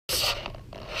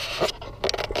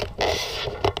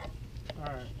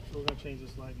change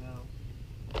this light now.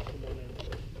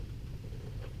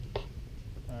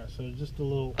 Alright, so just a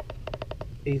little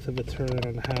 1/8 of a turn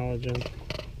on the halogen.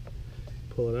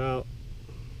 Pull it out,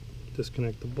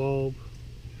 disconnect the bulb.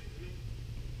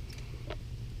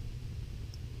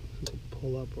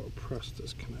 Pull up or press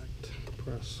disconnect.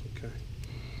 Press, okay.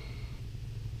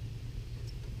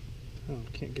 Oh,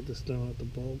 can't get this done with the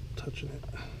bulb touching it.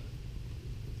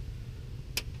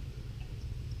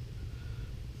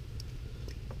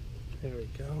 There we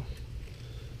go.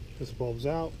 This bulb's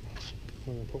out.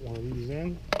 I'm going to put one of these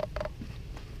in.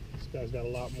 This guy's got a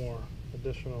lot more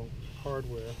additional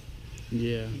hardware.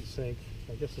 Yeah. Heat sink.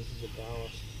 I guess this is a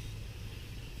ballast.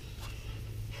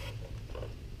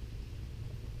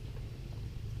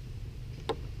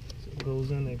 So it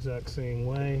goes in the exact same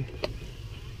way.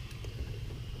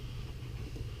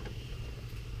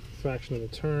 Fraction of a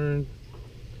turn.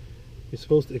 You're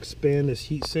supposed to expand this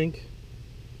heat sink,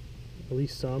 at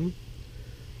least some,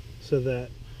 so that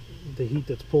the heat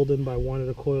that's pulled in by one of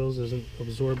the coils isn't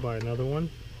absorbed by another one.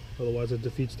 Otherwise it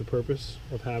defeats the purpose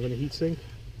of having a heat sink.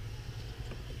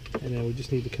 And then we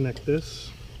just need to connect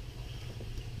this.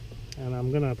 And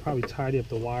I'm gonna probably tidy up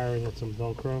the wiring with some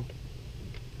Velcro.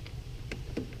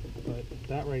 But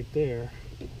that right there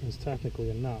is technically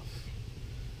enough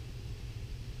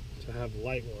to have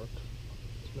light work.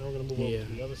 So now we're gonna move over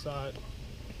to the other side.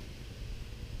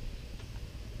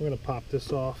 We're gonna pop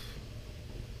this off.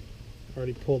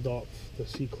 Already pulled off the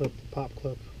C-clip, the pop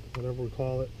clip, whatever we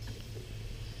call it.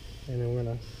 And then we're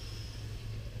gonna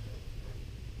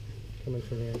come in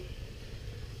from here.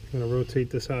 I'm gonna rotate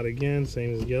this out again,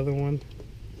 same as the other one.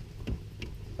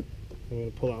 I'm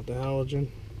gonna pull out the halogen.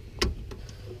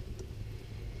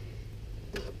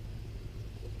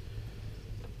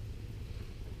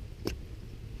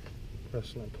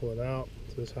 Press and pull it out.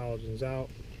 So this halogen's out.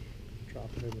 Drop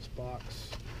it in this box.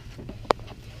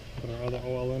 Put our other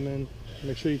OLM in.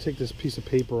 Make sure you take this piece of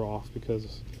paper off, because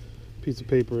a piece of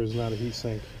paper is not a heat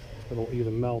sink. It'll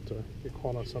either melt or get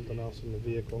caught on something else in the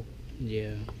vehicle.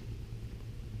 Yeah.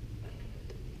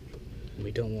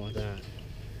 We don't want that.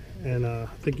 And I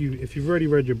think if you've already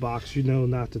read your box, you know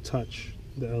not to touch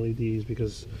the LEDs,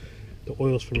 because the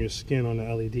oils from your skin on the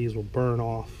LEDs will burn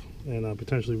off and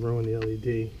potentially ruin the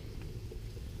LED.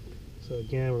 So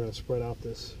again, we're going to spread out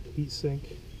this heat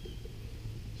sink.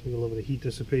 So we get a little bit of heat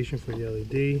dissipation for the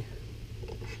LED.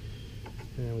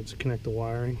 And we'll just connect the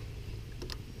wiring.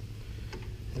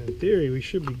 And in theory, we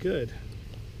should be good.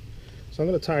 So I'm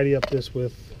going to tidy up this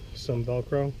with some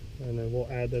Velcro, and then we'll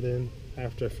add that in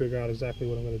after I figure out exactly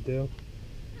what I'm going to do.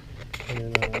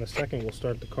 And then in a second, we'll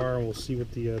start the car and we'll see what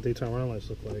the daytime running lights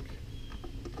look like.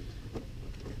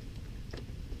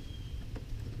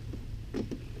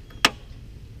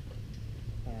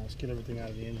 Alright, let's get everything out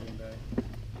of the engine bay.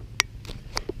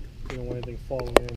 We don't want anything falling in.